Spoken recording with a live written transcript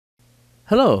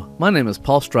Hello, my name is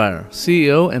Paul Stryer,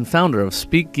 CEO and founder of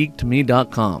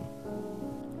SpeakGeekToMe.com.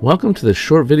 Welcome to this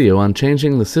short video on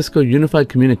changing the Cisco Unified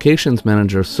Communications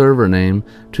Manager server name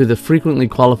to the frequently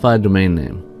qualified domain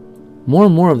name. More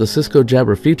and more of the Cisco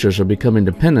Jabber features are becoming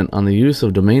dependent on the use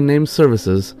of domain name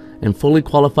services and fully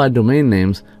qualified domain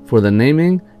names for the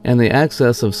naming and the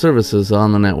access of services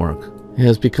on the network. It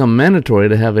has become mandatory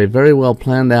to have a very well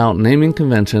planned out naming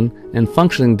convention and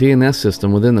functioning DNS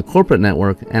system within the corporate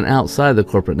network and outside the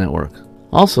corporate network.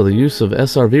 Also, the use of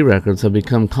SRV records have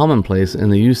become commonplace in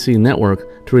the UC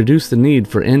network to reduce the need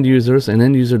for end users and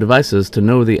end user devices to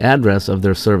know the address of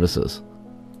their services.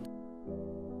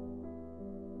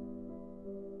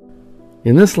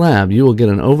 In this lab, you will get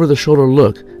an over-the-shoulder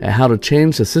look at how to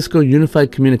change the Cisco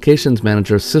Unified Communications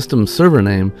Manager system server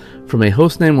name from a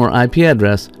hostname or IP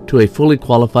address to a fully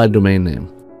qualified domain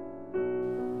name.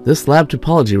 This lab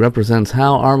topology represents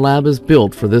how our lab is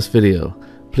built for this video.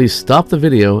 Please stop the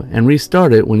video and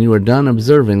restart it when you are done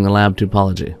observing the lab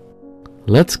topology.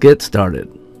 Let's get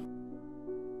started.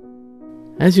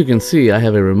 As you can see, I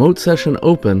have a remote session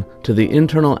open to the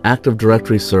internal Active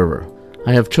Directory server.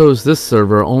 I have chose this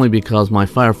server only because my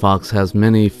Firefox has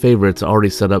many favorites already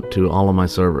set up to all of my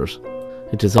servers.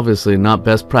 It is obviously not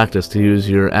best practice to use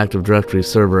your Active Directory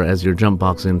server as your jump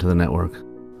box into the network.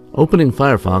 Opening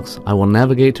Firefox, I will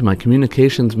navigate to my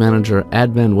Communications Manager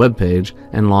admin webpage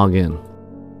and log in.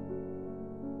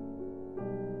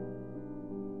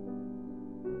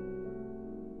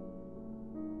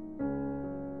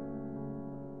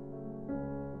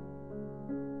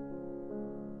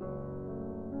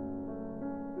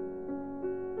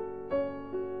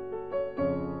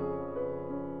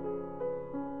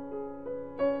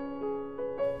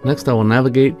 Next, I will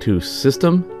navigate to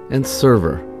System and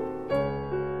Server.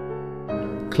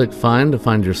 Click Find to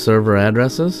find your server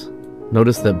addresses.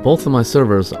 Notice that both of my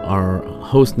servers are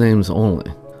host names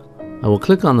only. I will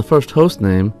click on the first host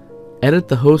name, edit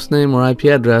the host name or IP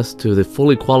address to the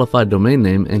fully qualified domain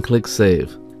name, and click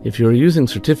Save. If you are using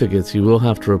certificates, you will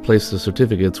have to replace the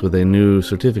certificates with a new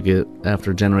certificate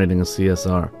after generating a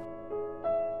CSR.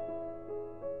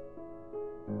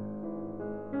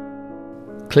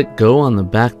 Click Go on the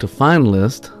Back to Find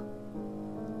list,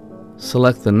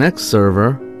 select the next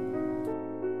server,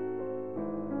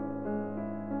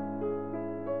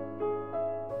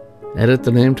 edit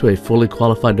the name to a fully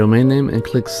qualified domain name, and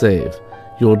click Save.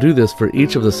 You will do this for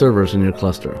each of the servers in your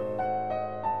cluster.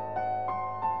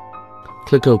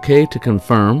 Click OK to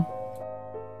confirm.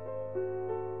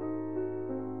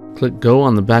 Click Go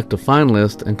on the Back to Find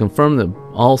list and confirm that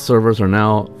all servers are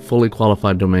now fully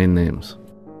qualified domain names.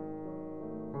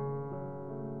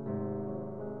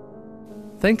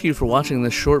 Thank you for watching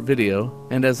this short video,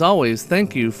 and as always,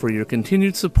 thank you for your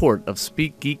continued support of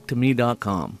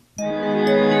SpeakGeekToMe.com.